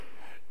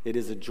It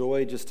is a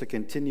joy just to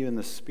continue in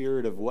the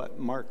spirit of what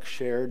Mark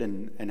shared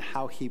and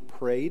how he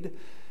prayed,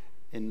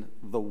 and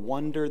the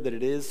wonder that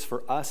it is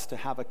for us to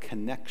have a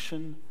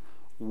connection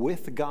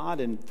with God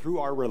and through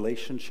our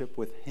relationship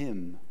with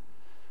him,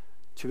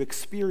 to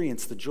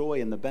experience the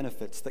joy and the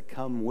benefits that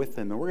come with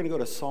him. And we're going to go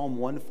to Psalm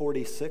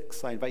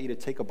 146. I invite you to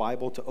take a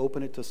Bible, to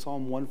open it to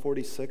Psalm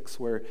 146,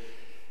 where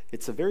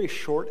it's a very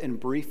short and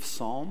brief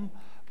psalm,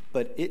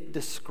 but it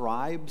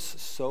describes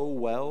so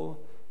well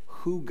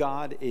who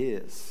God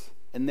is,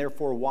 and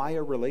therefore why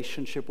a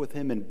relationship with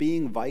him and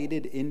being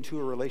invited into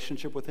a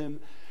relationship with him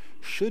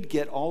should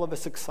get all of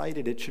us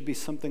excited. It should be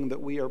something that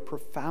we are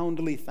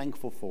profoundly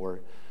thankful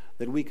for,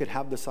 that we could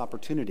have this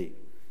opportunity.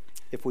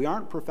 If we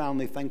aren't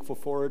profoundly thankful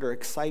for it or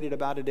excited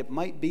about it, it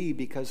might be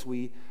because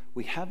we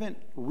haven't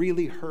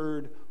really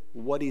heard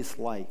what he's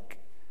like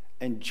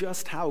and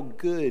just how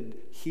good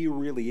he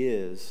really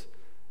is,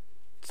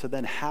 to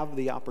then have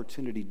the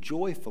opportunity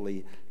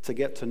joyfully to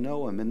get to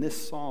know him. In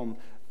this psalm,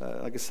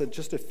 like I said,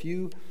 just a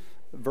few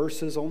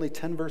verses, only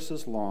 10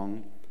 verses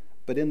long,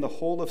 but in the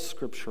whole of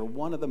Scripture,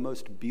 one of the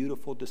most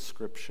beautiful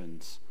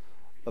descriptions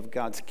of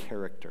God's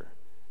character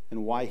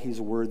and why he's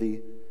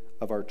worthy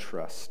of our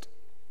trust.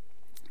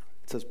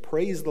 It says,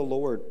 praise the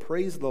Lord,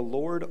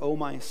 O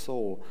my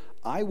soul.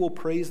 I will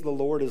praise the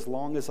Lord as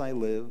long as I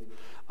live.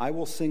 I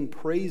will sing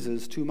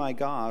praises to my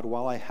God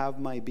while I have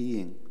my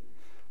being.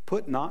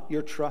 Put not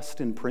your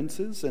trust in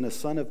princes, in a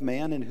son of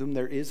man in whom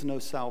there is no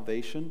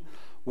salvation.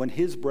 When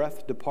his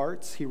breath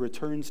departs, he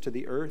returns to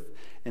the earth,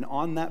 and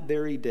on that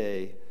very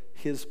day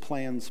his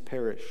plans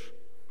perish.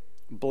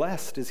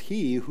 Blessed is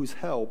he whose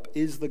help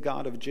is the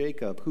God of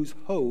Jacob, whose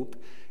hope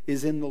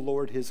is in the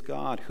Lord his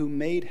God, who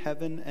made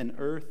heaven and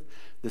earth,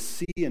 the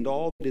sea and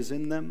all that is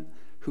in them,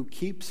 who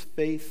keeps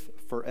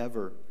faith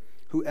forever,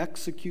 who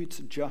executes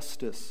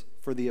justice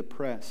for the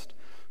oppressed,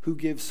 who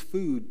gives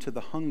food to the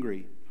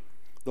hungry.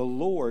 The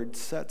Lord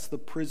sets the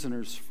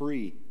prisoners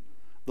free.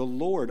 The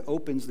Lord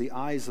opens the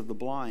eyes of the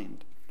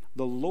blind.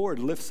 The Lord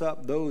lifts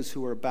up those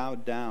who are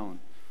bowed down.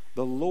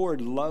 The Lord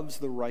loves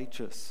the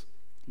righteous.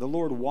 The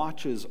Lord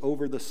watches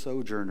over the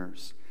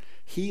sojourners.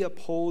 He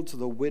upholds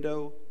the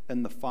widow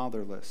and the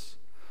fatherless.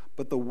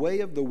 But the way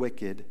of the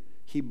wicked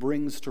he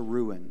brings to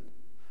ruin.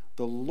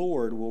 The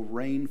Lord will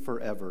reign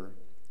forever.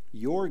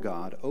 Your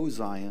God, O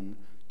Zion,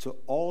 to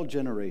all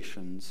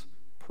generations,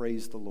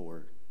 praise the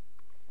Lord.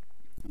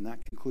 And that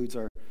concludes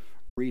our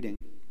reading.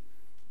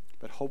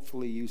 But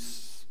hopefully you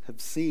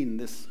have seen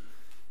this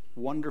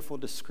wonderful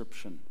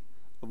description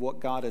of what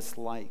God is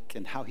like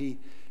and how he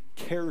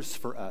cares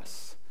for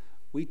us.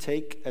 We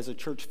take, as a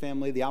church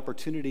family, the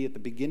opportunity at the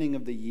beginning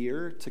of the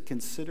year to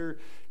consider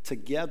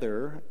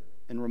together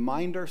and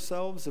remind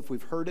ourselves, if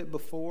we've heard it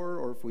before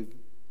or if we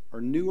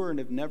are newer and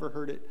have never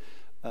heard it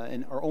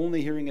and are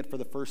only hearing it for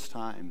the first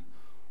time,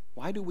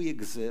 why do we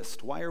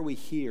exist? Why are we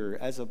here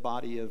as a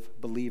body of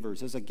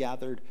believers, as a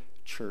gathered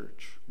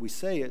church? We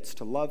say it's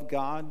to love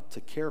God, to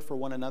care for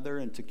one another,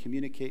 and to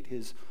communicate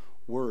his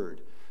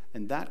word.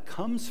 And that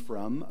comes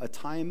from a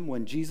time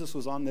when Jesus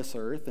was on this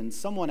earth and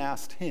someone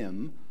asked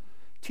him,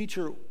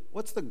 "Teacher,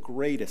 what's the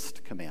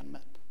greatest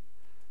commandment?"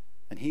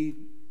 And he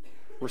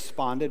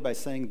responded by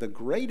saying, the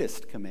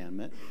greatest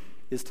commandment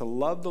is to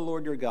love the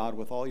Lord your God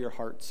with all your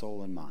heart,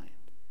 soul, and mind.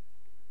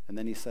 And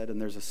then he said,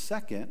 and there's a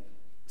second,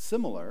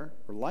 similar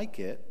or like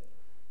it,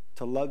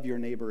 to love your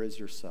neighbor as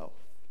yourself.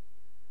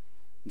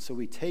 And so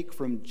we take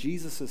from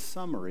Jesus'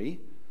 summary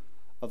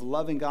of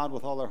loving God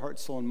with all our heart,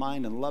 soul, and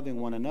mind, and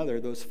loving one another,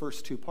 those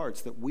first two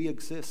parts, that we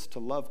exist to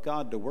love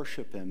God, to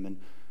worship him. And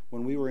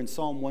when we were in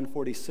Psalm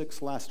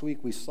 146 last week,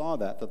 we saw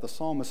that the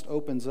psalmist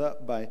opens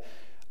up by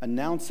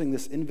announcing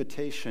this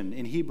invitation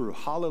in Hebrew,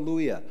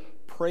 hallelujah,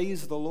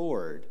 praise the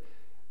Lord.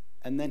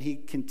 And then he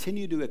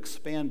continued to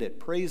expand it,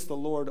 praise the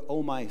Lord,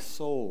 O my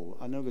soul.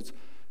 In other words,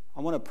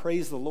 I want to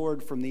praise the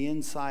Lord from the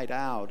inside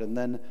out, and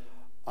then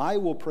I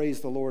will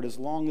praise the Lord as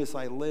long as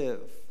I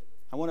live.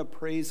 I want to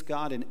praise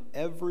God in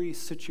every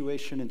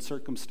situation and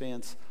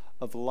circumstance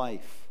of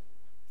life,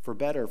 for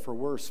better, for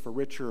worse, for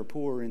richer or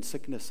poorer, in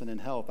sickness and in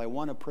health. I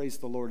want to praise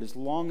the Lord as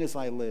long as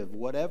I live,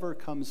 whatever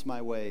comes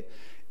my way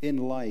in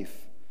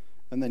life.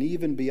 And then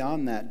even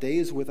beyond that,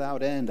 days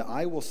without end,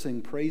 I will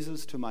sing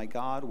praises to my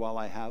God while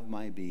I have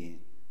my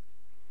being.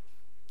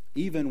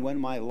 Even when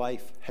my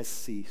life has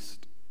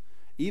ceased,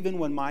 even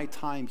when my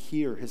time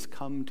here has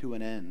come to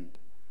an end,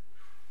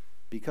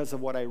 because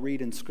of what I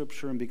read in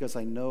Scripture and because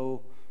I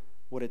know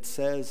what it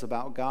says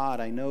about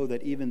God, I know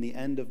that even the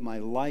end of my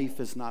life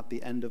is not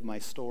the end of my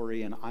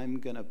story, and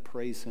I'm going to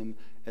praise him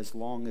as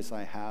long as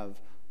I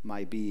have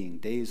my being,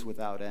 days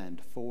without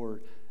end,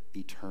 for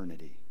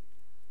eternity.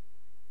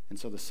 And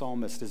so the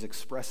psalmist is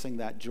expressing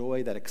that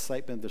joy, that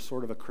excitement. There's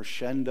sort of a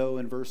crescendo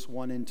in verse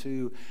 1 and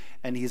 2,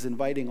 and he's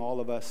inviting all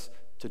of us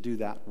to do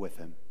that with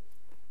him.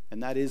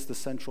 And that is the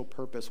central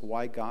purpose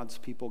why God's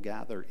people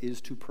gather, is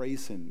to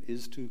praise him,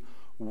 is to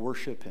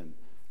worship him,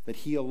 that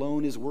he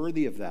alone is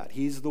worthy of that.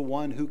 He's the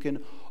one who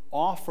can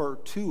offer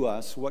to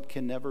us what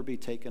can never be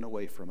taken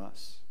away from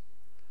us.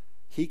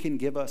 He can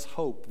give us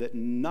hope that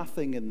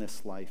nothing in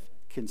this life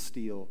can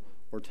steal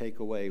or take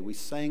away. We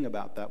sang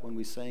about that when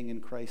we sang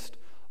In Christ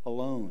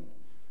Alone.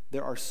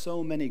 There are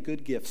so many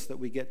good gifts that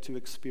we get to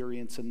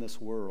experience in this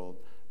world,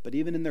 but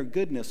even in their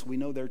goodness, we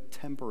know they're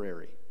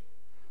temporary.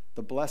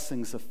 The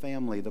blessings of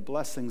family, the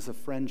blessings of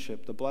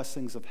friendship, the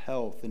blessings of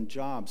health and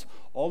jobs,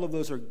 all of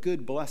those are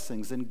good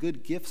blessings and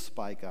good gifts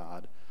by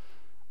God,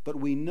 but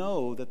we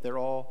know that they're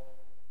all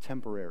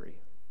temporary.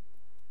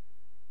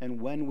 And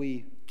when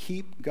we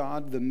keep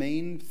God the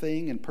main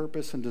thing and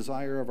purpose and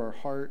desire of our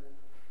heart,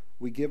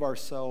 we give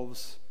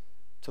ourselves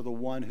to the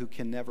one who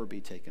can never be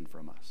taken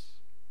from us,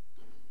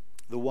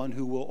 the one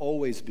who will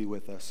always be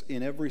with us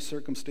in every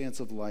circumstance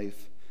of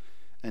life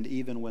and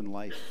even when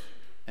life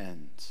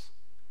ends.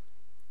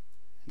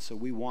 And so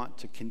we want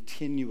to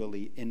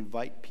continually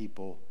invite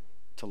people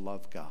to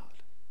love God,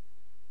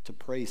 to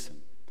praise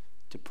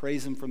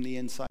him from the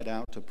inside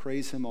out, to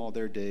praise him all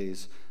their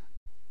days,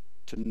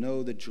 to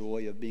know the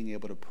joy of being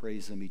able to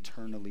praise him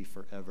eternally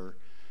forever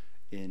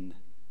in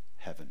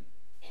heaven.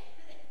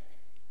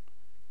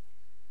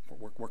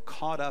 We're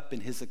caught up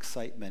in his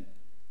excitement,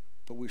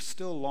 but we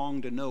still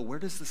long to know, where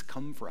does this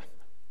come from?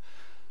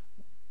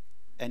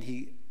 And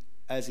he,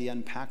 as he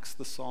unpacks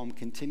the psalm,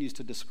 continues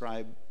to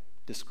describe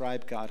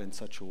God in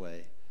such a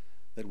way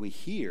that we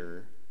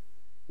hear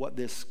what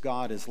this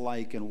God is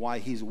like and why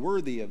he's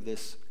worthy of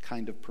this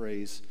kind of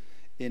praise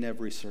in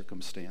every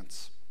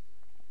circumstance.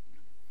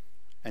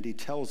 And he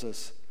tells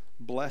us,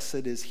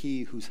 blessed is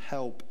he whose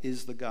help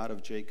is the God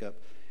of Jacob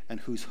and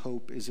whose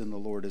hope is in the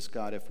Lord his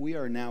God. If we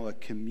are now a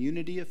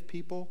community of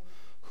people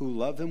who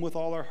love him with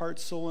all our heart,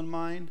 soul, and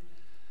mind,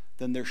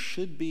 then there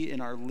should be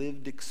in our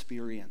lived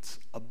experience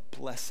a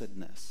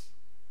blessedness,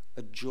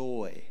 a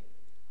joy,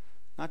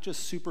 not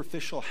just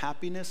superficial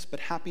happiness,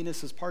 but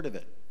happiness is part of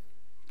it.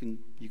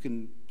 You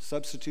can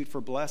substitute for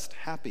blessed,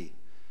 happy.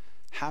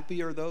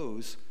 Happy are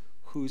those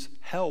whose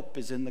help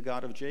is in the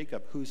God of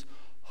Jacob, whose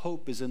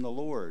hope is in the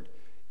Lord.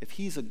 If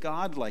he's a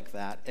God like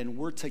that and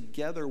we're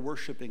together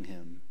worshiping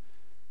him,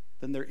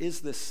 then there is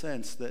this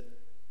sense that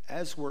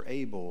as we're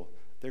able,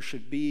 there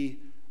should be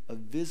a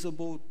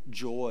visible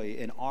joy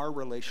in our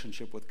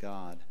relationship with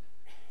God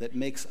that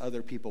makes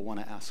other people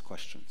want to ask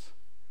questions.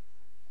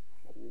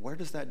 Where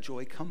does that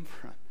joy come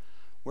from?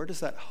 Where does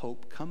that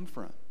hope come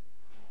from?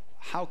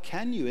 How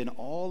can you, in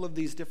all of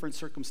these different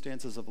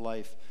circumstances of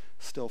life,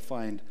 still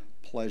find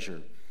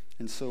pleasure?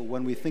 And so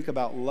when we think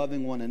about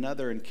loving one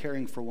another and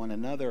caring for one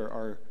another,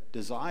 our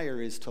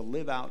desire is to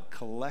live out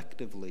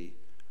collectively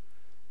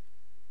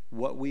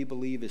what we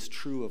believe is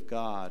true of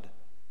God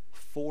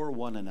for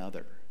one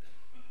another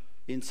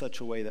in such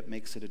a way that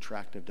makes it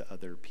attractive to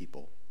other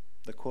people.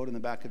 The quote in the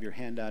back of your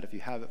handout, if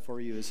you have it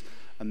for you, is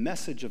a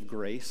message of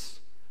grace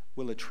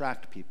will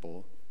attract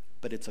people,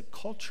 but it's a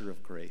culture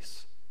of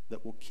grace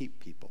that will keep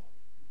people.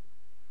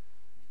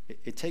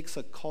 It takes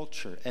a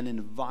culture, an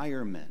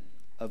environment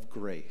of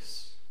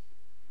grace,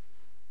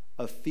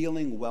 of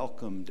feeling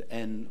welcomed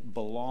and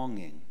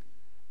belonging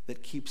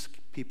that keeps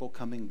people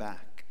coming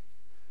back,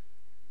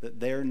 that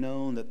they're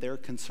known, that their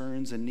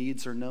concerns and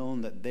needs are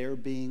known, that they're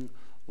being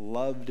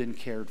loved and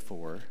cared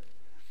for,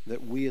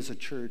 that we as a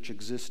church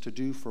exist to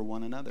do for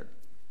one another.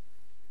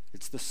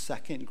 It's the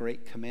second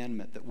great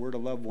commandment, that we're to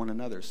love one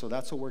another. So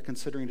that's what we're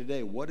considering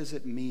today. What does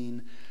it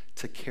mean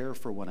to care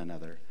for one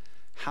another?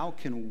 How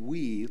can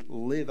we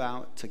live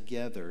out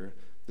together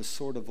the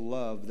sort of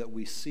love that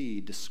we see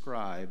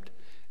described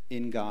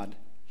in God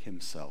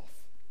himself?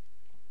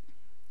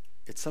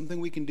 It's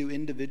something we can do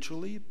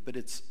individually, but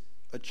it's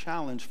a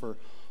challenge for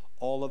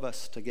all of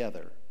us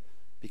together.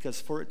 Because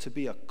for it to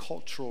be a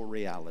cultural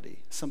reality,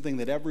 something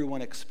that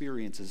everyone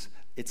experiences,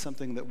 it's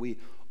something that we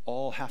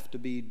all have to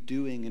be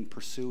doing and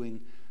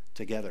pursuing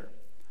together.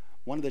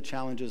 One of the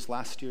challenges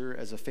last year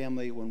as a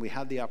family, when we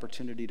had the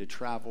opportunity to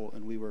travel,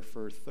 and we were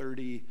for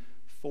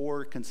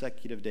 34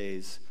 consecutive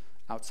days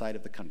outside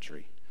of the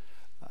country,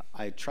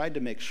 I tried to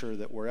make sure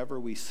that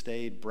wherever we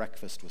stayed,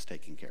 breakfast was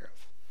taken care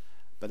of.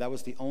 But that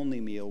was the only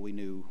meal we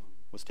knew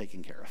was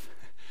taken care of.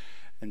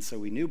 And so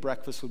we knew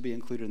breakfast would be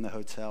included in the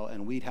hotel,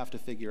 and we'd have to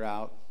figure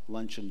out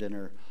lunch and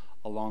dinner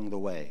along the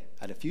way.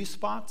 At a few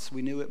spots,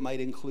 we knew it might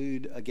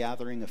include a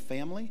gathering of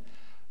family,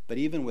 but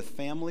even with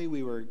family,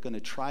 we were going to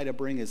try to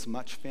bring as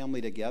much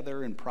family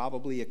together and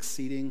probably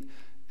exceeding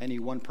any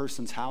one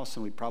person's house,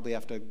 and we'd probably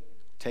have to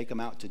take them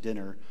out to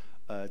dinner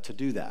to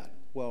do that.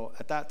 Well,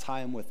 at that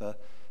time, with a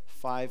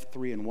 5,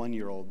 3, and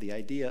 1-year-old, the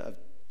idea of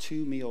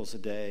 2 meals a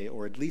day,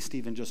 or at least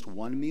even just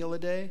 1 meal a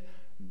day,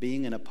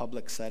 being in a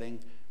public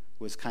setting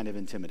was kind of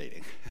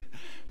intimidating.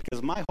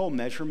 Because my whole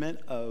measurement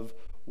of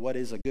what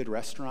is a good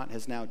restaurant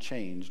has now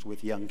changed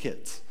with young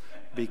kids.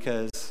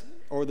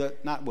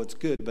 Not what's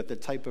good, but the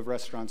type of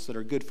restaurants that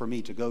are good for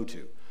me to go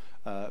to.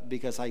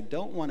 Because I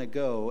don't want to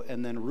go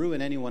and then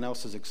ruin anyone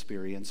else's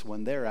experience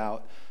when they're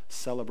out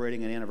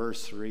celebrating an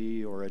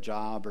anniversary or a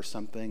job or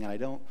something. And I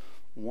don't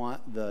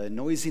want the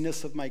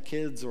noisiness of my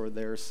kids or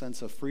their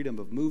sense of freedom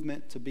of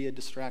movement to be a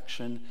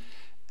distraction.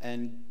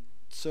 And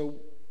so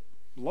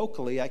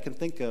locally, I can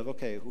think of,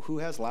 okay, who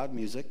has loud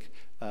music?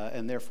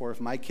 And therefore,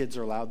 if my kids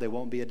are loud, they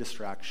won't be a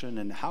distraction.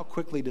 And how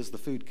quickly does the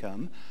food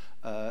come?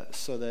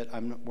 so that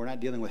we're not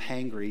dealing with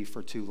hangry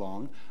for too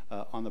long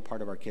on the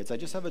part of our kids. I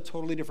just have a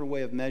totally different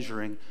way of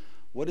measuring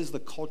what is the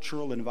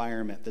cultural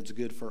environment that's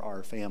good for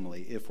our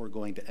family if we're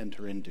going to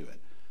enter into it.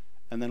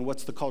 And then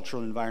what's the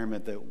cultural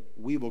environment that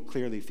we will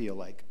clearly feel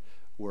like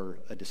we're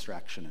a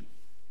distraction in.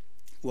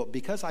 Well,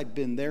 because I've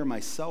been there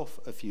myself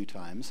a few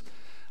times,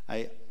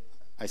 I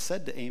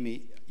said to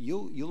Amy,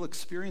 you'll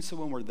experience it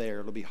when we're there.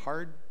 It'll be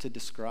hard to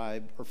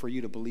describe or for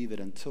you to believe it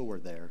until we're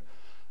there,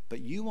 but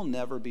you will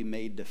never be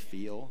made to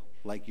feel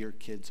like your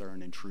kids are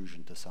an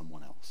intrusion to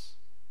someone else.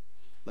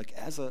 Like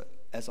as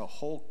a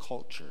whole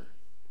culture,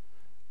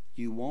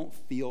 you won't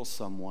feel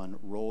someone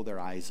roll their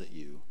eyes at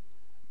you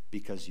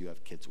because you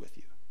have kids with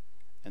you.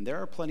 And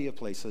there are plenty of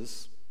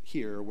places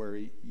here where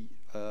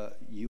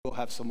you will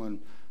have someone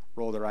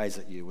roll their eyes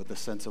at you with the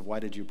sense of, why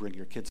did you bring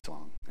your kids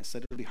along? I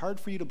said, it'll be hard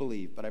for you to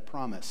believe, but I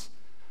promise,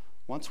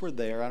 once we're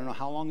there, I don't know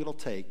how long it'll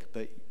take,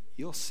 but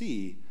you'll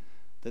see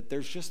that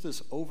there's just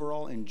this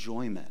overall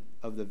enjoyment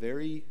of the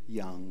very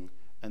young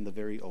and the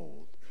very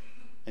old.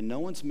 And no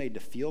one's made to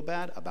feel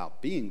bad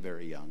about being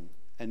very young,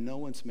 and no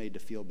one's made to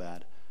feel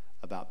bad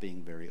about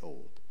being very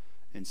old.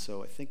 And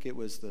so I think it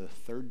was the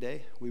third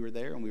day we were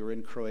there, and we were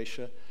in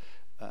Croatia,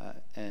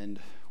 and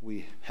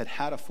we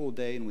had a full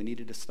day, and we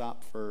needed to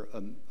stop for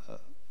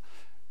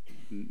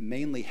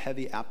mainly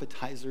heavy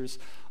appetizers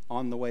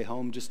on the way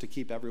home just to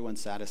keep everyone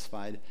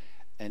satisfied.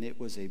 And it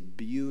was a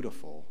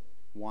beautiful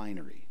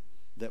winery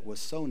that was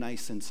so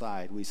nice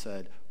inside, we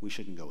said we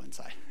shouldn't go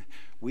inside.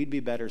 We'd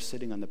be better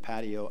sitting on the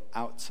patio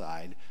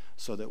outside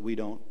so that we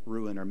don't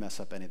ruin or mess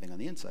up anything on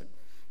the inside.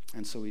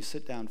 And so we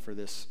sit down for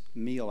this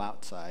meal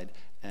outside,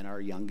 and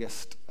our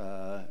youngest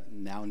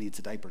now needs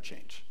a diaper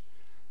change.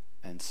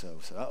 And so,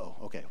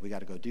 okay, we got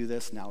to go do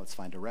this. Now let's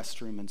find a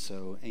restroom. And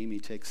so Amy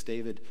takes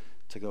David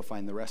to go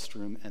find the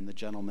restroom, and the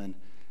gentleman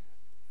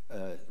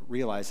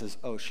realizes,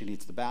 she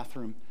needs the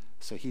bathroom.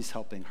 So he's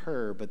helping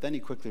her, but then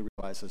he quickly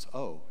realizes,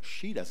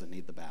 she doesn't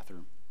need the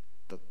bathroom.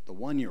 The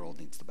 1-year-old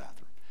needs the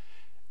bathroom.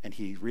 And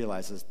he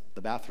realizes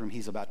the bathroom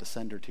he's about to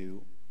send her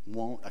to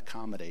won't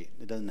accommodate.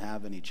 It doesn't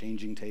have any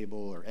changing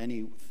table or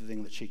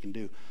anything that she can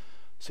do.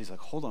 So he's like,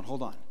 hold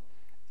on.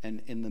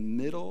 And in the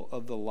middle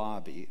of the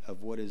lobby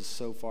of what is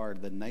so far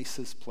the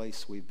nicest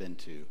place we've been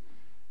to,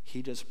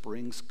 he just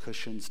brings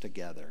cushions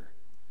together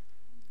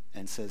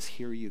and says,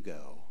 here you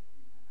go,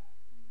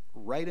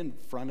 right in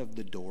front of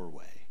the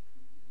doorway.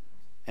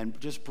 And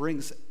just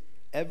brings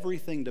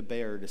everything to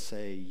bear to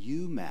say,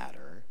 you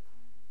matter,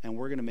 and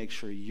we're going to make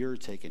sure you're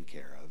taken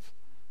care of.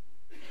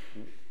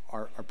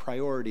 Our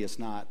priority is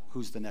not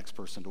who's the next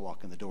person to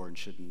walk in the door and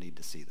shouldn't need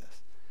to see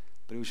this.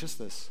 But it was just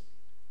this,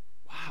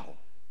 wow.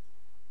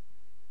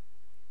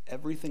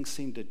 Everything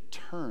seemed to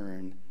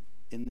turn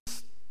in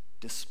this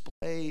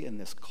display, in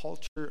this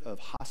culture of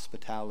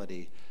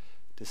hospitality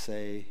to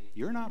say,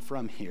 you're not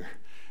from here.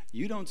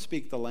 You don't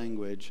speak the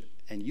language,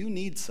 and you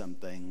need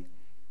something.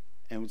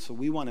 And so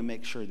we want to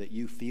make sure that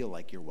you feel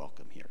like you're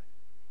welcome here,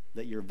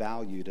 that you're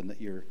valued and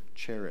that you're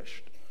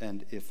cherished.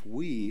 And if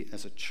we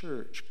as a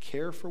church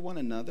care for one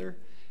another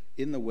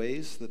in the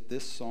ways that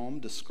this psalm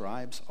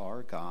describes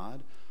our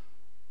God,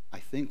 I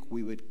think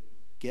we would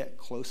get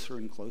closer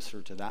and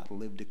closer to that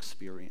lived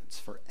experience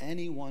for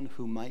anyone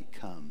who might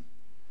come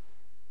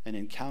and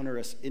encounter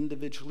us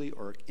individually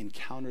or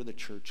encounter the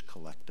church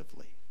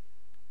collectively.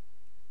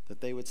 That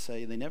they would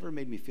say, they never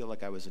made me feel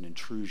like I was an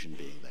intrusion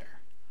being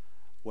there.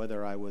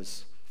 Whether I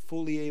was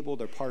fully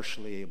abled or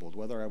partially abled,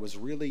 whether I was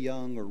really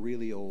young or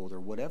really old, or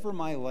whatever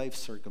my life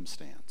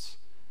circumstance,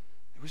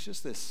 it was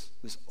just this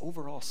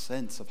overall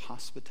sense of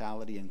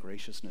hospitality and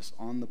graciousness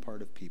on the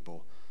part of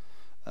people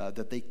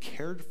that they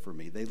cared for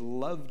me, they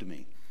loved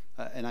me.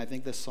 And I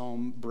think this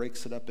psalm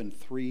breaks it up in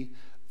three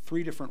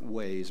different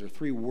ways, or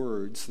three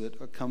words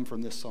that come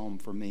from this psalm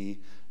for me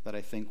that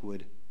I think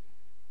would,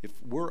 if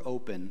we're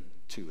open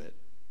to it,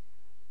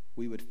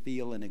 we would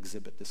feel and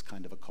exhibit this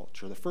kind of a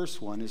culture. The first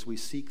one is we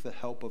seek the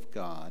help of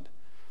God.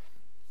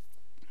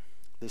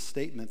 This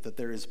statement that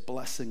there is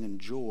blessing and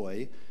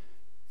joy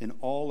in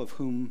all of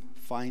whom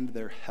find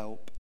their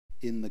help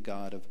in the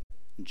God of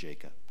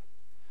Jacob.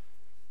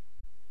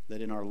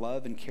 That in our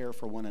love and care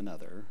for one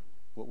another,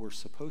 what we're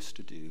supposed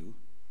to do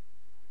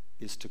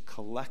is to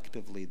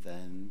collectively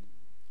then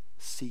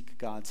seek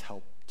God's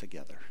help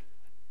together.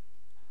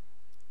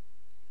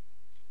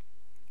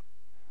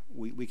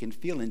 We can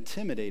feel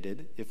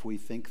intimidated if we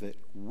think that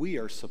we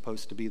are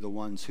supposed to be the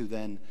ones who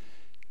then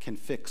can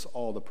fix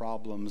all the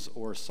problems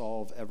or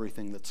solve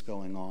everything that's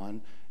going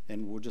on,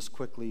 and we'll just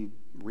quickly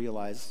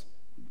realize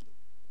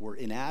we're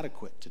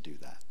inadequate to do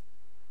that.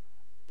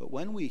 But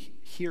when we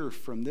hear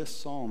from this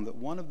psalm that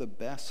one of the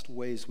best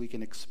ways we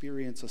can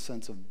experience a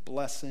sense of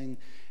blessing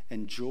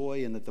and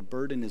joy and that the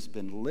burden has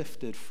been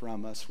lifted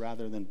from us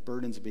rather than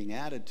burdens being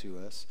added to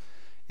us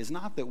is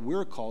not that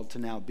we're called to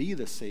now be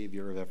the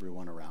savior of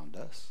everyone around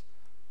us,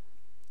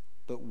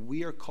 but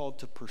we are called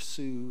to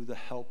pursue the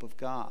help of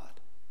God.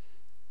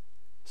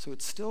 So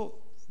it's still,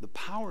 the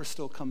power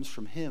still comes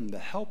from him. The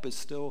help is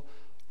still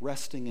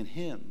resting in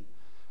him.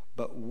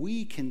 But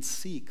we can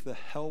seek the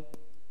help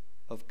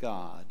of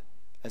God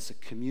as a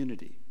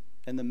community.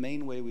 And the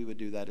main way we would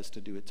do that is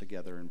to do it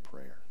together in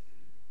prayer.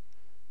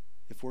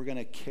 If we're going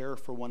to care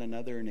for one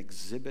another and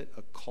exhibit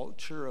a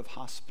culture of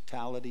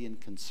hospitality and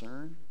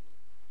concern,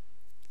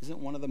 isn't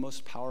one of the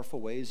most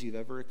powerful ways you've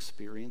ever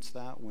experienced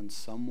that when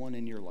someone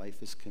in your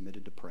life is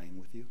committed to praying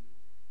with you,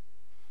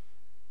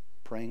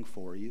 praying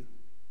for you?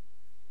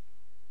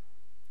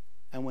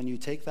 And when you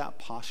take that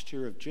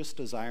posture of just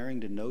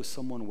desiring to know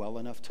someone well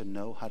enough to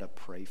know how to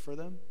pray for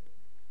them,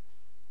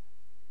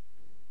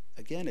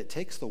 again, it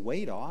takes the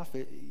weight off.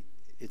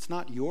 It's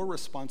not your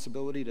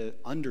responsibility to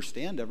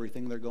understand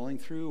everything they're going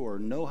through or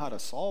know how to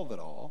solve it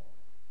all,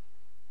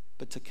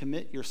 but to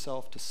commit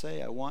yourself to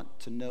say, I want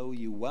to know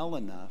you well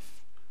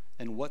enough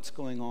and what's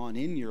going on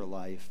in your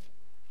life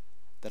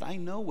that I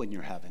know when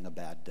you're having a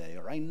bad day,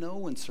 or I know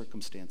when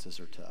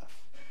circumstances are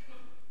tough.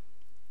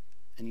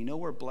 And you know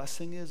where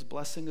blessing is?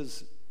 Blessing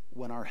is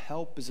when our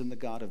help is in the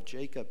God of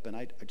Jacob, and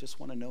I just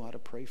want to know how to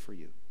pray for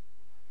you.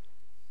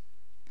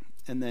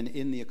 And then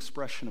in the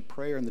expression of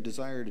prayer and the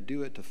desire to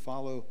do it, to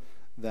follow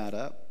that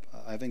up,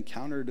 I've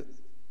encountered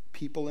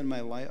people in my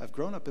life. I've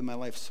grown up in my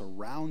life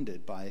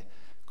surrounded by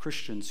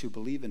Christians who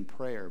believe in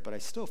prayer, but I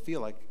still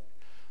feel like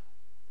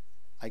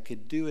I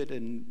could do it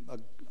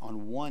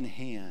on one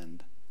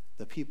hand,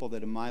 the people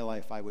that in my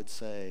life I would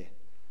say,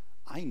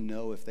 I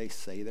know if they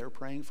say they're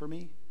praying for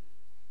me,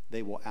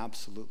 they will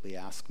absolutely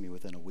ask me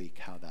within a week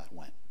how that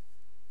went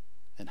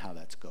and how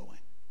that's going.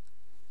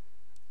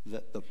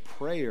 That the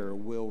prayer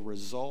will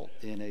result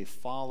in a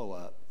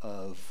follow-up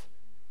of,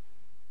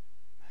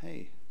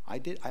 hey, I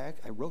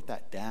wrote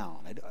that down.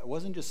 I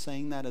wasn't just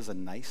saying that as a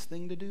nice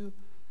thing to do.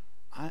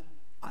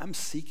 I'm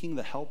seeking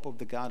the help of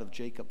the God of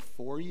Jacob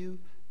for you,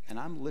 and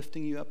I'm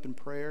lifting you up in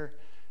prayer.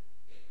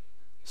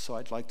 So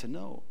I'd like to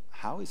know,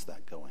 how is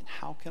that going?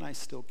 How can I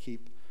still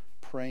keep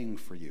praying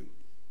for you?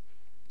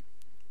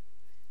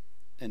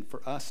 And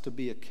for us to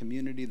be a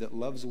community that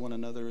loves one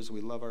another as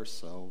we love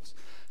ourselves,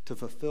 to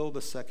fulfill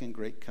the second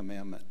great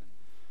commandment,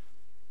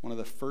 one of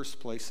the first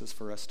places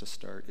for us to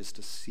start is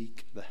to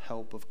seek the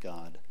help of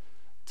God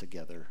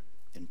together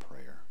in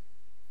prayer.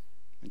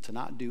 And to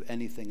not do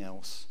anything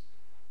else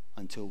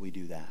until we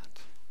do that.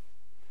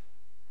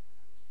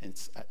 And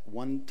it's at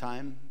one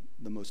time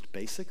the most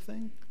basic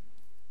thing,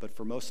 but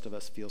for most of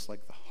us feels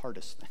like the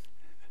hardest thing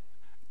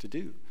to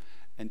do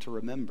and to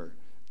remember,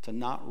 to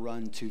not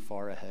run too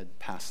far ahead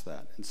past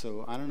that. And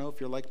so I don't know if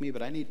you're like me,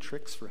 but I need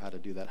tricks for how to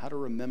do that, how to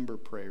remember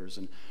prayers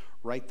and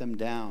write them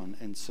down.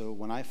 And so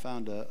when I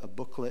found a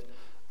booklet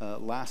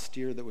last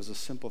year that was a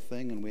simple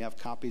thing, and we have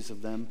copies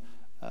of them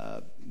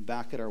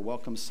back at our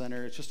Welcome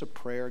Center, it's just a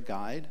prayer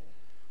guide.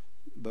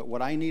 But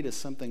what I need is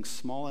something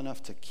small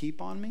enough to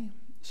keep on me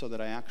so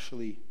that I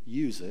actually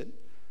use it,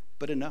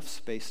 but enough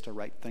space to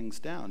write things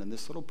down. And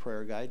this little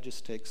prayer guide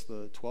just takes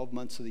the 12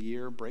 months of the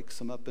year, breaks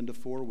them up into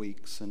 4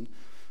 weeks, and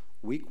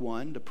week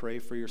 1, to pray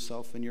for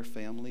yourself and your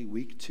family.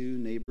 Week 2,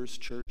 neighbors,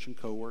 church, and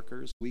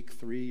coworkers. Week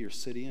 3, your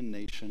city and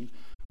nation.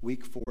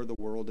 Week 4, the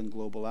world and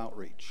global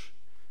outreach.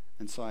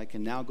 And so I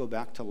can now go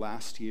back to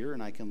last year,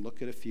 and I can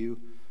look at a few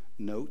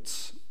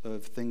notes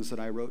of things that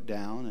I wrote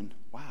down, and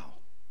wow,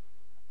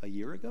 a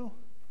year ago,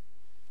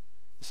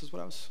 this is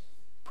what I was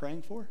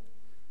praying for?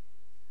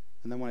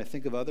 And then when I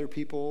think of other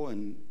people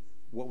and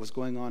what was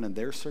going on in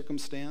their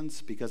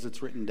circumstance, because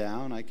it's written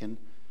down, I can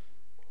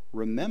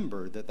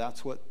remember that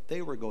that's what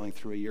they were going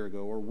through a year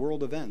ago, or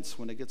world events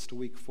when it gets to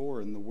week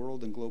 4 in the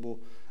world and global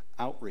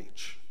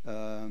outreach.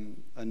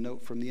 A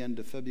note from the end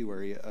of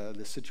February,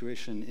 the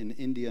situation in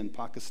India and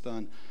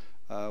Pakistan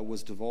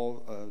was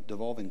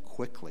devolving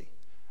quickly,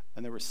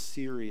 and there was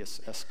serious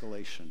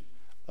escalation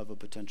of a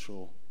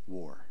potential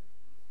war.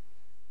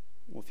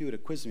 Well, if you would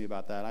have quizzed me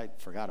about that, I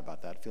forgot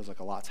about that. It feels like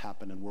a lot's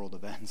happened in world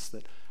events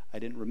that I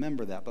didn't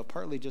remember that, but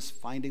partly just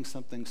finding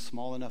something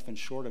small enough and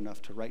short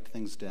enough to write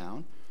things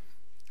down.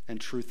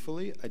 And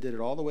truthfully, I did it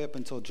all the way up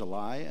until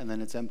July, and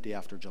then it's empty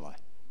after July.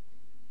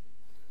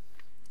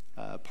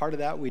 Part of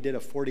that, we did a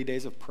 40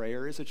 days of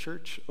prayer as a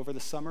church over the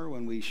summer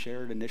when we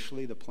shared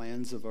initially the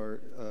plans of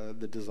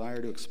the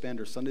desire to expand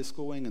our Sunday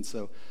school wing. And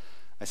so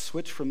I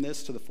switched from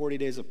this to the 40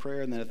 days of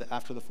prayer, and then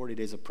after the 40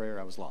 days of prayer,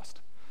 I was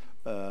lost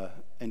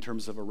in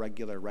terms of a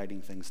regular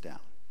writing things down.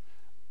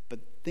 But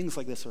things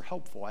like this are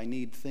helpful. I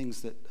need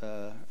things that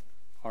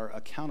are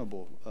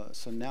accountable.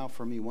 So now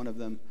for me, one of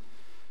them,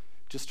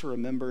 just to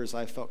remember, as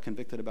I felt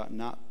convicted about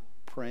not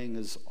praying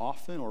as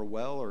often or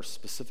well or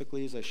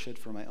specifically as I should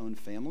for my own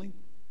family,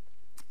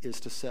 is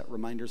to set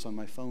reminders on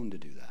my phone to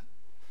do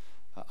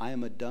that. I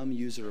am a dumb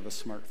user of a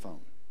smartphone.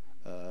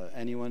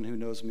 Anyone who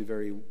knows me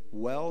very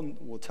well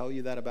will tell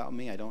you that about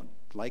me. I don't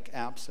like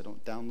apps. I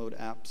don't download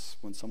apps.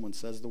 When someone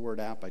says the word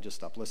app, I just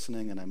stop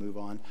listening and I move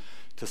on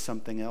to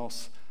something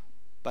else.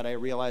 But I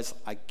realize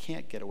I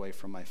can't get away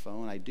from my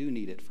phone. I do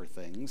need it for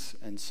things.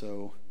 And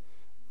so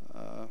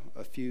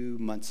a few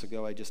months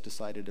ago, I just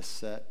decided to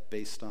set,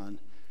 based on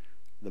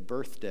the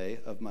birthday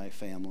of my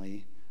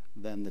family,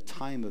 then the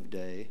time of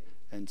day.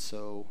 And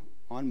so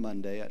on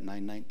Monday at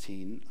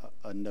 9:19,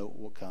 a note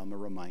will come, a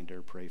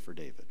reminder, pray for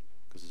David,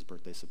 because his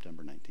birthday is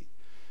September 19th.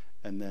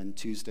 And then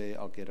Tuesday,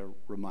 I'll get a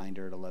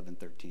reminder at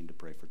 11:13 to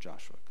pray for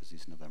Joshua because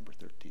he's November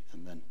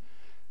 13th.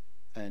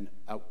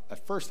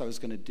 At first, I was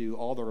going to do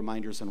all the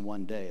reminders in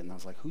one day. And I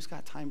was like, who's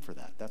got time for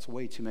that? That's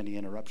way too many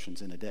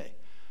interruptions in a day.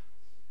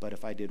 But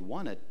if I did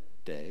one a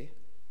day,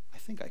 I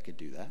think I could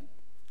do that.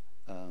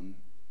 And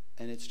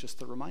it's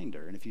just a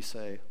reminder. And if you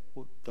say,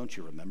 well, don't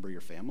you remember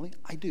your family?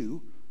 I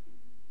do.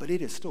 But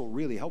it is still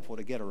really helpful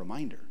to get a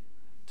reminder.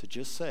 To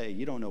just say,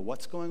 you don't know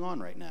what's going on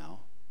right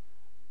now,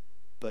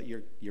 but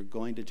you're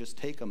going to just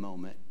take a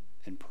moment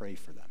and pray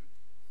for them.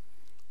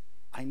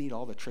 I need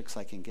all the tricks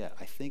I can get.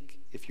 I think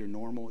if you're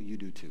normal, you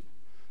do too.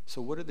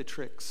 So what are the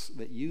tricks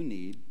that you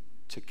need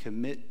to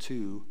commit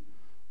to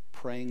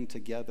praying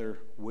together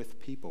with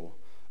people?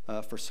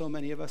 For so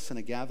many of us in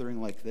a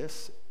gathering like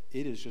this,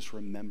 it is just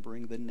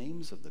remembering the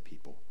names of the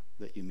people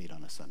that you meet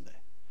on a Sunday.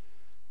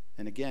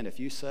 And again, if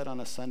you said on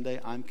a Sunday,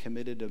 I'm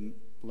committed to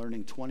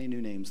learning 20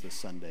 new names this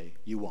Sunday,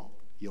 you won't.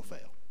 You'll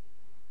fail.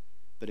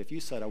 But if you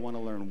said, I want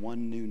to learn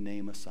one new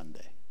name a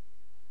Sunday,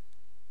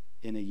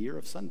 in a year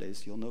of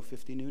Sundays, you'll know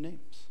 50 new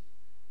names.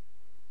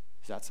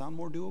 Does that sound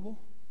more doable?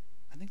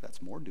 I think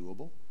that's more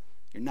doable.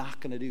 You're not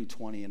going to do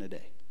 20 in a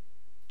day.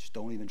 Just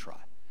don't even try.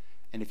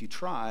 And if you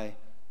try,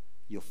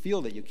 you'll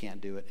feel that you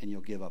can't do it and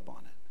you'll give up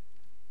on it.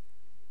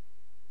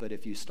 But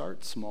if you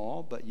start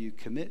small, but you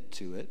commit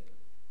to it,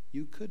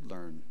 you could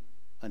learn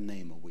a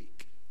name a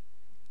week.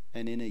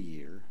 And in a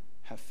year,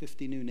 have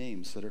 50 new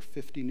names that are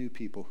 50 new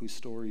people whose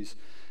stories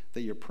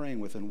that you're praying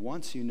with. And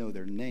once you know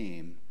their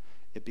name,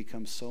 it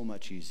becomes so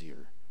much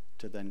easier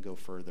to then go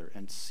further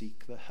and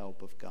seek the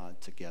help of God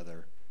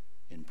together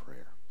in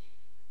prayer.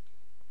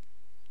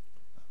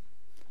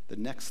 The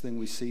next thing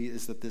we see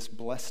is that this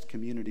blessed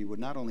community would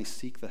not only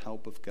seek the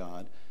help of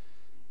God,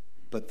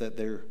 but that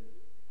their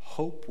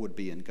hope would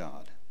be in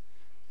God.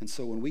 And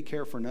so when we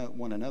care for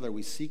one another,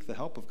 we seek the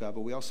help of God,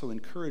 but we also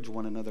encourage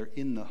one another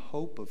in the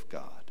hope of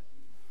God.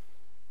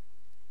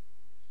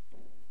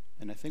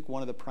 And I think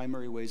one of the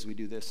primary ways we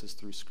do this is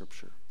through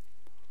Scripture.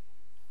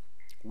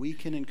 We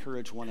can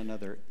encourage one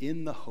another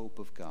in the hope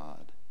of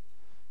God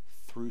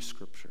through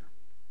Scripture,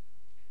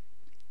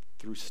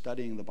 through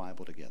studying the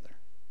Bible together.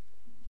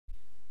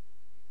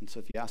 And so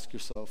if you ask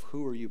yourself,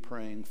 who are you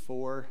praying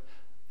for?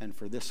 And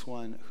for this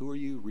one, who are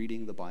you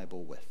reading the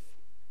Bible with?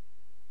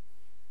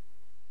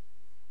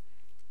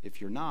 If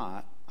you're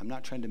not, I'm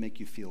not trying to make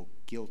you feel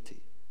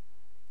guilty.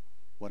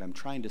 What I'm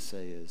trying to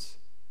say is,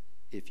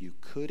 if you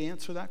could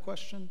answer that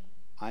question,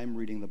 I'm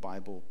reading the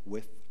Bible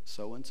with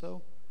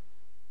so-and-so,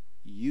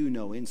 you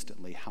know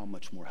instantly how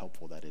much more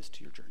helpful that is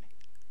to your journey.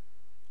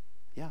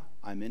 Yeah,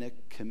 I'm in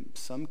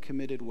some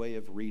committed way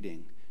of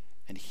reading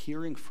and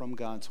hearing from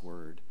God's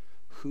word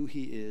who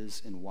he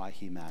is and why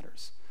he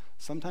matters.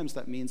 Sometimes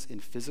that means in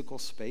physical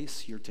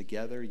space, you're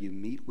together, you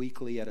meet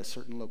weekly at a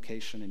certain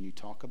location and you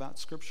talk about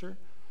Scripture.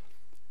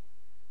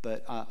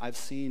 But I've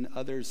seen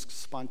others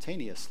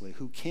spontaneously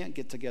who can't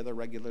get together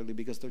regularly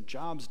because their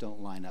jobs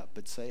don't line up,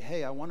 but say,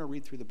 hey, I want to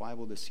read through the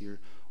Bible this year.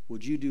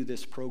 Would you do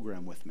this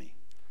program with me?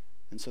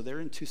 And so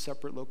they're in two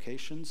separate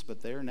locations,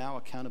 but they're now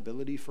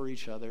accountability for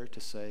each other to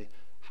say,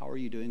 how are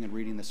you doing in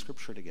reading the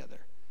Scripture together?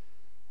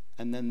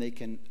 And then they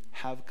can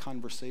have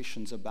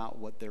conversations about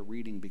what they're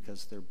reading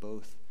because they're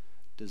both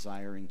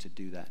desiring to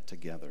do that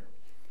together.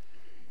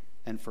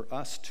 And for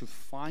us to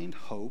find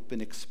hope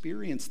and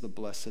experience the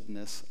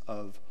blessedness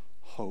of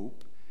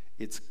hope,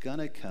 it's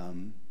gonna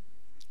come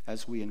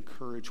as we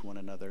encourage one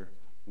another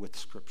with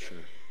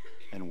Scripture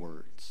and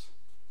words.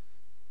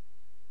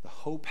 The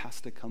hope has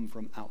to come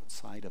from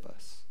outside of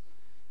us.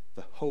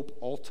 The hope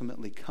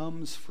ultimately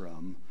comes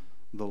from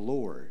the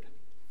Lord.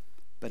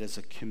 But as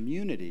a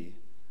community,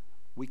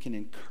 we can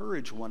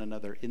encourage one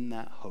another in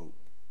that hope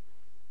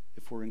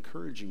if we're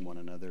encouraging one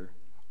another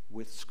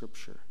with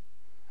Scripture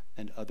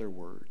and other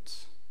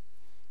words.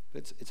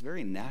 It's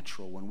very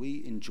natural when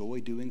we enjoy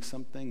doing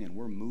something and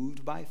we're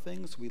moved by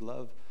things, we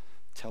love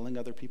telling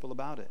other people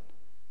about it.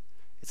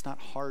 It's not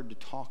hard to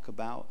talk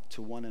about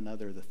to one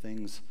another the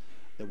things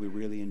that we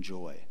really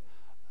enjoy.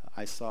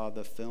 I saw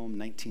the film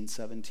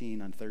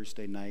 1917 on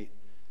Thursday night,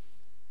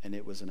 and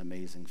it was an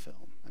amazing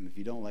film. I mean, if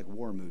you don't like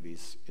war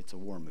movies, it's a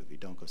war movie.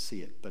 Don't go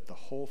see it. But the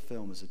whole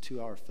film is a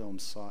 2-hour film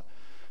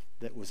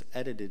that was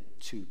edited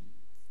to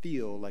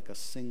feel like a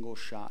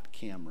single-shot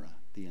camera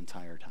the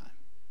entire time.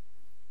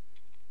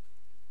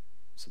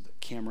 So the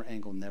camera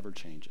angle never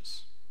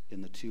changes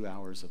in the 2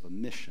 hours of a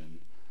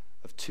mission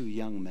of two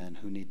young men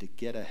who need to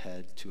get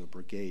ahead to a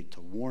brigade to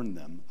warn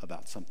them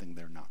about something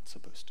they're not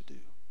supposed to do.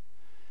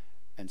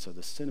 And so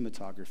the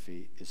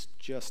cinematography is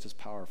just as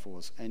powerful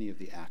as any of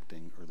the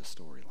acting or the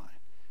storyline.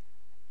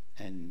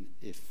 And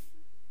if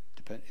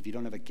you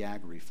don't have a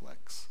gag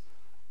reflex,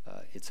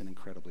 it's an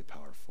incredibly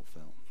powerful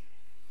film.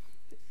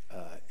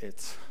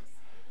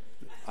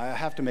 I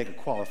have to make a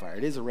qualifier.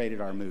 It is a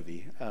rated R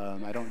movie.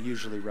 I don't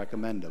usually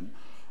recommend them.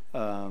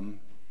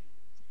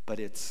 But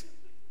it's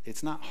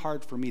not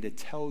hard for me to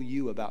tell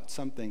you about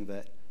something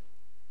that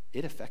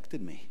it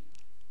affected me.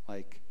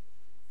 Like,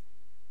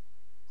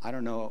 I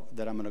don't know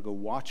that I'm going to go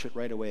watch it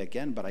right away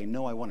again, but I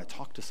know I want to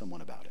talk to someone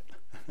about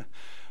it.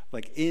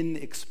 Like in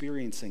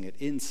experiencing it,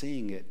 in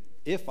seeing it,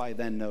 if I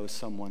then know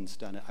someone's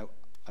done it,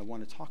 I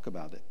want to talk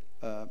about it.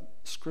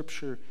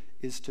 Scripture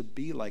is to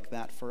be like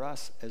that for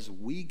us as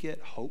we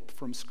get hope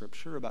from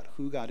Scripture about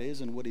who God is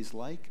and what he's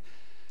like.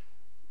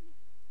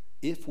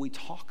 If we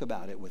talk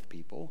about it with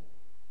people,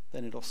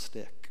 then it'll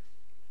stick.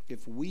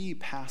 If we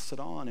pass it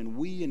on and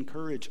we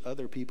encourage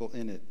other people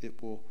in it,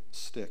 it will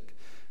stick.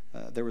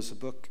 There was a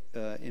book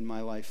in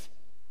my life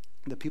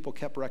that people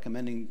kept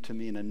recommending to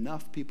me, and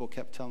enough people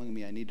kept telling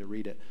me I need to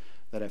read it,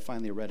 that I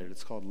finally read it.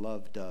 It's called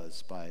Love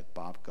Does by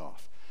Bob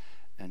Goff.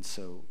 And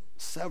so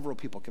several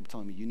people kept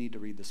telling me, you need to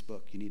read this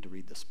book, you need to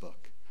read this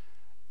book.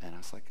 And I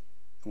was like,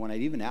 when I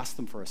even asked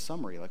them for a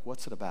summary, like,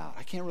 what's it about?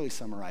 I can't really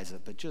summarize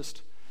it, but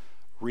just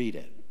read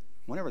it.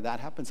 Whenever that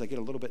happens, I get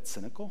a little bit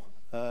cynical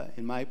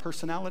in my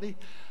personality.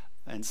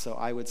 And so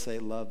I would say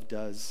Love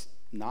Does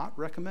not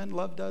recommend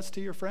Love Does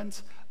to your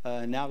friends.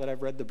 Now that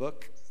I've read the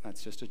book,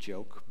 that's just a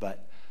joke.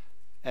 But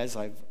as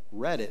I've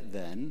read it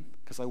then,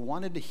 because I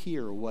wanted to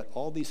hear what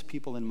all these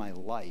people in my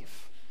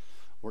life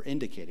were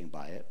indicating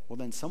by it, well,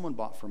 then someone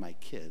bought for my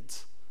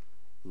kids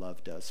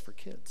Love Does for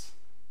Kids.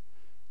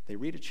 They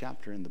read a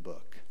chapter in the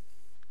book,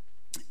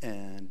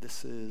 and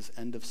this is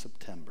end of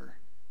September.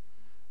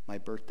 My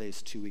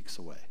birthday's 2 weeks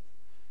away.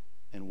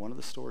 And one of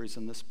the stories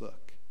in this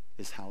book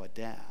is how a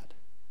dad,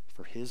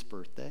 for his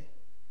birthday,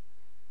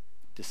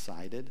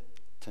 decided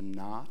to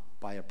not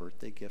buy a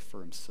birthday gift for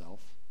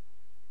himself,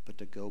 but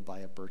to go buy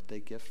a birthday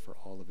gift for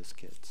all of his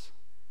kids.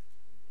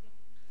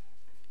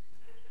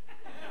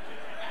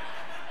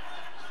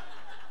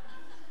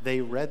 They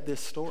read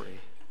this story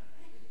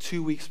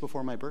 2 weeks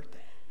before my birthday.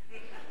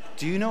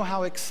 Do you know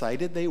how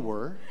excited they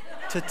were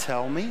to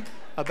tell me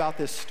about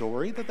this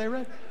story that they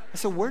read? I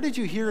said, where did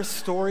you hear a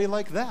story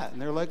like that?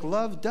 And they're like,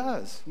 Love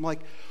Does. I'm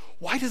like,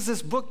 why does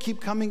this book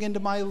keep coming into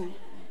my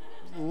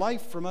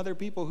life from other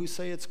people who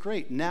say it's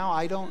great? Now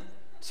I don't,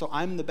 so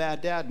I'm the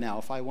bad dad now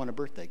if I want a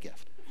birthday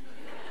gift.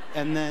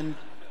 And then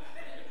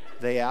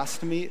they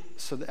asked me,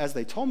 so as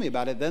they told me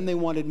about it, then they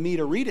wanted me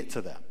to read it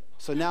to them.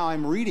 So now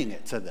I'm reading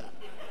it to them.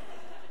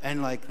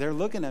 And like, they're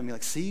looking at me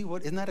like, see,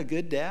 what, isn't that a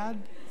good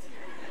dad?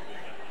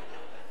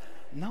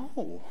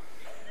 No.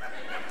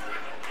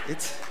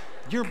 It's,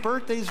 your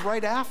birthday's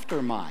right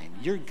after mine.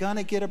 You're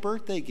gonna get a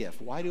birthday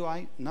gift. Why do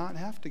I not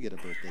have to get a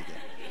birthday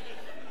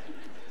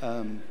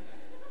gift?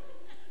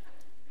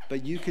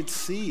 But you could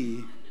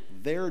see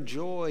their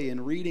joy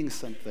in reading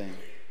something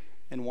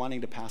and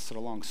wanting to pass it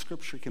along.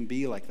 Scripture can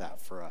be like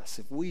that for us.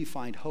 If we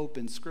find hope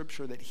in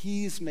Scripture that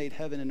he's made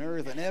heaven and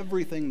earth and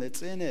everything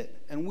that's in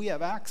it, and we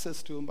have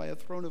access to him by a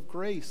throne of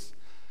grace,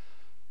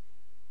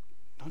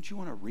 don't you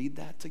want to read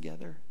that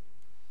together?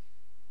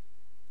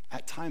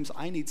 At times,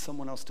 I need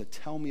someone else to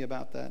tell me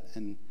about that,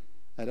 and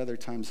at other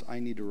times, I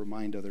need to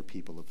remind other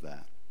people of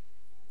that.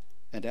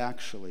 And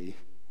actually,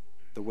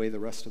 the way the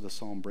rest of the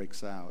psalm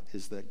breaks out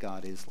is that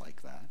God is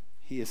like that.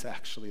 He is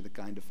actually the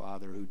kind of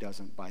father who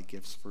doesn't buy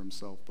gifts for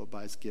himself, but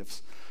buys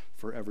gifts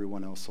for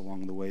everyone else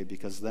along the way,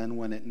 because then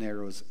when it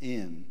narrows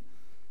in,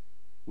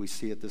 we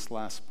see at this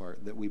last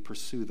part that we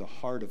pursue the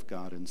heart of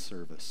God in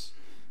service.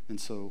 And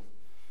so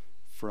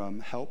from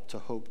help to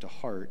hope to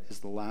heart is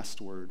the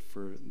last word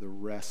for the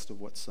rest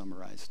of what's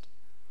summarized.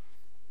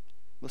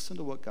 Listen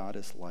to what God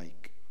is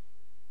like.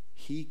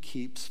 He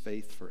keeps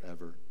faith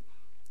forever.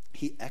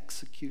 He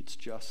executes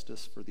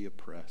justice for the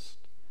oppressed.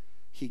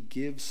 He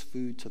gives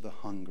food to the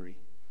hungry.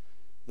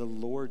 The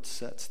Lord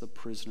sets the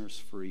prisoners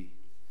free.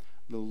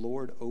 The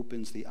Lord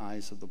opens the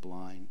eyes of the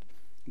blind.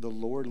 The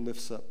Lord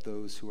lifts up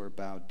those who are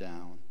bowed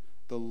down.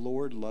 The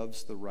Lord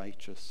loves the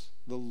righteous.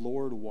 The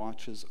Lord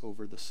watches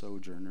over the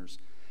sojourners.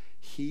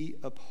 He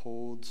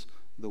upholds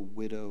the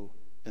widow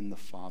and the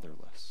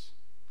fatherless.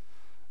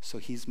 So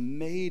he's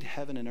made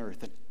heaven and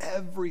earth and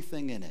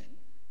everything in it.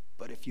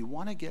 But if you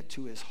want to get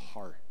to his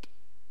heart,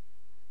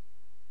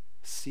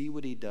 see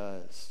what he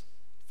does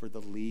for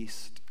the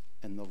least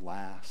and the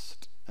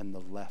last and the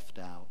left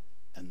out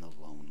and the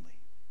lonely.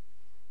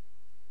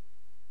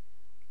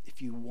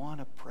 If you want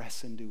to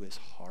press into his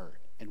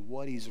heart and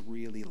what he's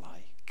really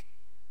like,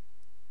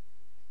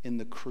 in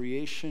the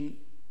creation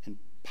and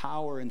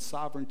power and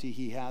sovereignty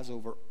he has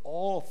over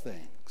all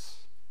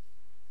things,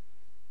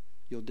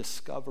 you'll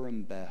discover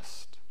him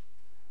best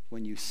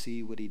when you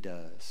see what he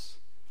does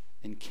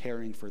in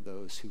caring for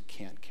those who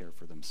can't care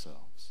for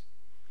themselves,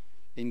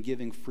 in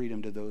giving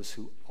freedom to those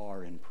who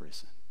are in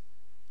prison,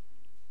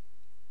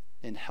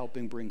 in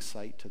helping bring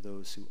sight to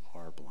those who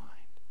are blind.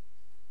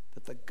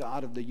 That the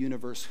God of the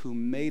universe who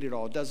made it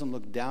all doesn't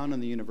look down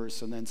on the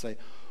universe and then say,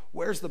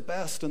 where's the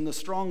best and the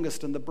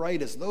strongest and the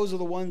brightest? Those are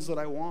the ones that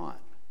I want.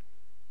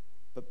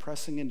 But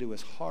pressing into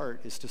his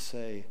heart is to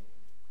say,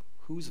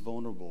 who's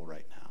vulnerable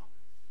right now?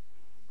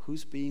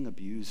 Who's being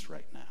abused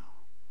right now?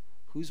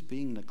 Who's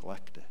being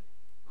neglected?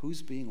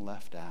 Who's being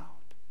left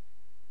out?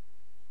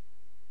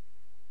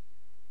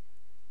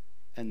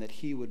 And that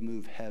he would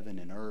move heaven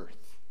and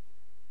earth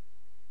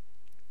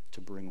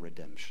to bring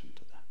redemption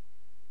to them.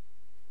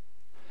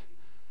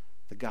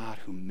 The God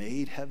who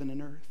made heaven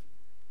and earth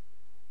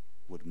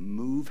would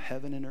move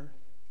heaven and earth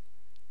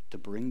to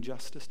bring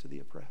justice to the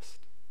oppressed,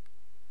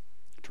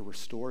 to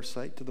restore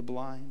sight to the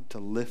blind, to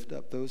lift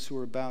up those who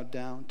are bowed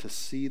down, to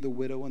see the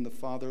widow and the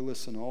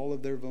fatherless in all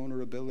of their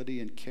vulnerability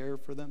and care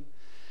for them.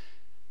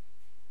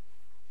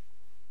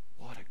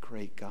 What a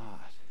great God.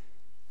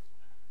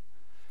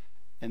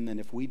 And then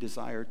if we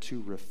desire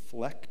to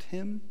reflect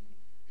him,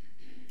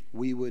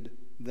 we would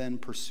then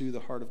pursue the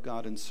heart of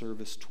God in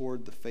service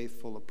toward the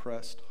faithful,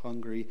 oppressed,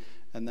 hungry,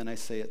 and then I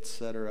say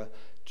etc.,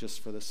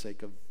 just for the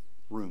sake of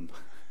room.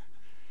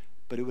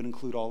 But it would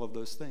include all of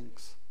those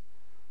things.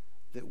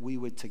 That we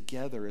would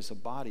together as a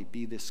body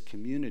be this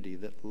community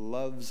that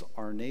loves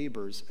our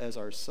neighbors as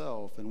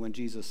ourselves. And when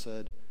Jesus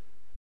said,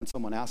 when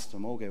someone asked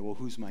him, okay, well,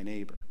 who's my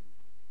neighbor?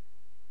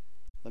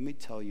 Let me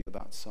tell you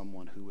about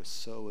someone who was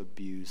so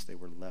abused they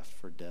were left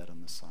for dead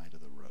on the side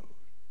of the road.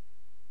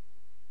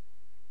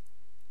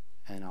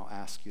 And I'll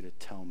ask you to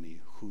tell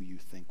me who you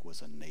think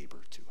was a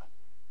neighbor to him.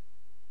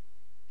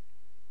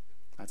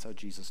 That's how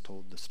Jesus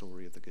told the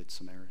story of the Good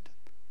Samaritan.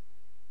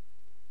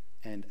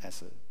 And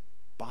as a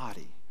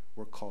body,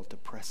 we're called to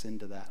press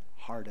into that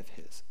heart of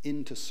his,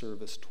 into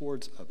service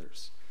towards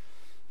others.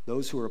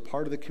 Those who are a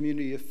part of the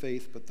community of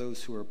faith, but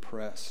those who are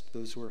oppressed,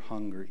 those who are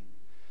hungry,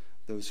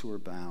 those who are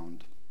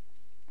bound.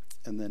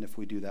 And then if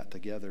we do that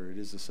together, it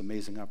is this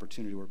amazing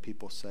opportunity where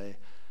people say,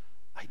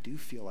 I do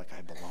feel like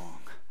I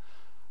belong.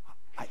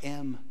 I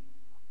am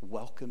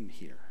welcome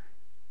here.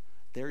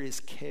 There is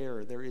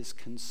care, there is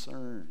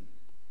concern.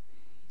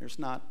 There's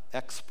not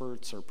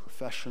experts or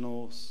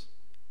professionals,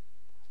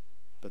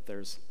 but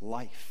there's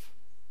life,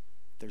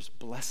 there's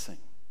blessing,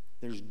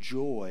 there's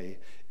joy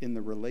in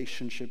the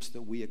relationships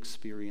that we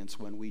experience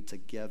when we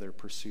together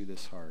pursue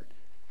this heart.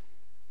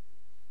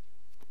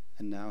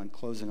 And now in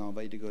closing, I'll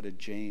invite you to go to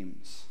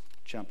James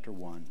chapter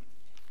 1,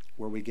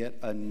 where we get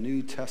a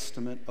New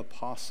Testament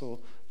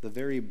apostle, the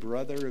very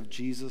brother of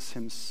Jesus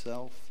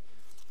himself,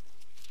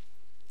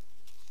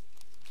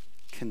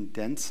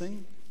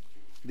 condensing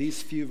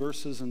these few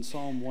verses in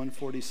Psalm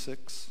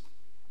 146,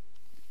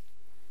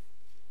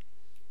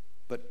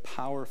 but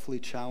powerfully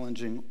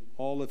challenging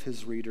all of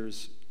his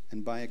readers,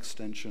 and by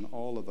extension,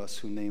 all of us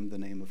who name the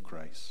name of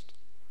Christ.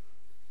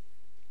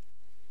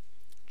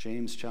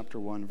 James chapter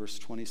 1, verse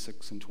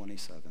 26 and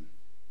 27.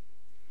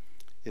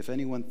 If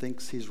anyone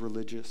thinks he's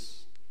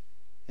religious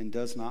and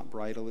does not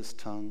bridle his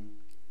tongue,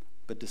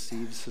 but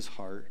deceives his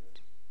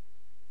heart,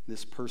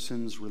 this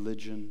person's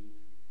religion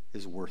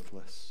is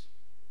worthless.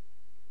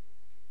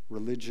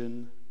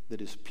 Religion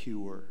that is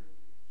pure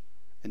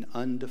and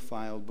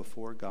undefiled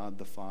before God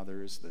the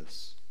Father is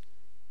this: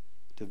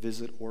 to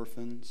visit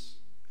orphans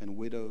and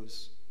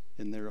widows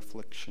in their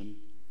affliction,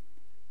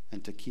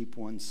 and to keep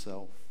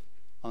oneself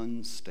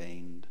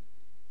unstained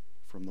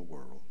from the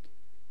world.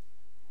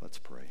 Let's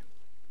pray.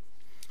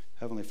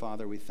 Heavenly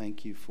Father, we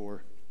thank you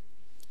for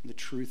the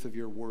truth of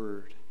your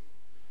word,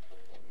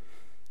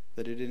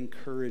 that it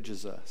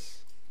encourages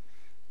us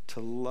to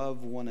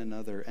love one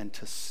another and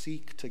to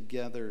seek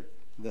together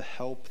the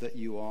help that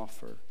you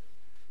offer,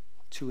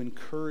 to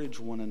encourage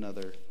one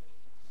another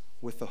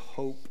with the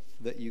hope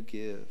that you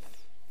give,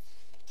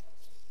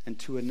 and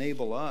to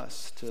enable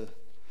us to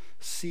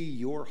see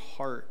your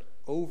heart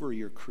over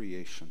your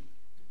creation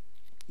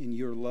in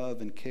your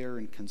love and care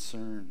and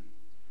concern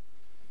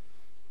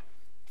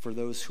for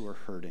those who are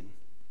hurting,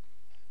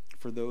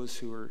 for those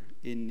who are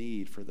in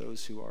need, for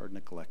those who are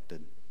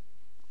neglected.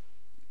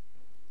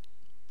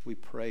 We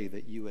pray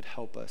that you would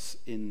help us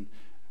in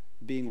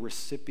being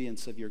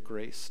recipients of your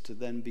grace, to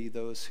then be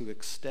those who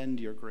extend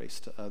your grace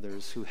to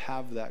others, who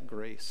have that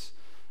grace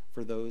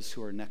for those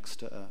who are next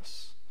to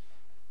us,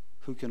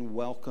 who can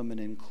welcome and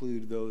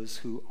include those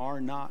who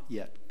are not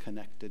yet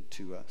connected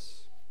to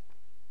us.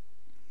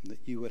 That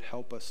you would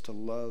help us to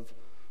love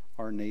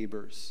our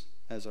neighbors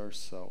as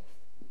ourselves.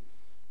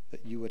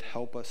 That you would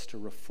help us to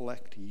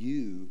reflect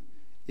you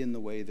in the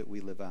way that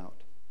we live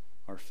out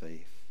our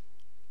faith.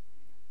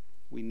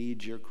 We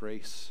need your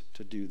grace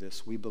to do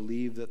this. We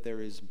believe that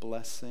there is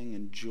blessing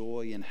and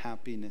joy and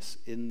happiness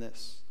in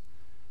this,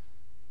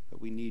 but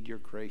we need your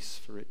grace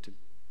for it to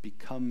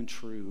become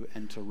true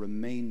and to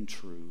remain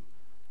true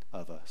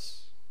of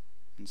us.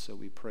 And so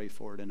we pray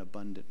for it in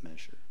abundant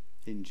measure.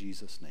 In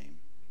Jesus' name,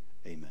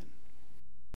 amen.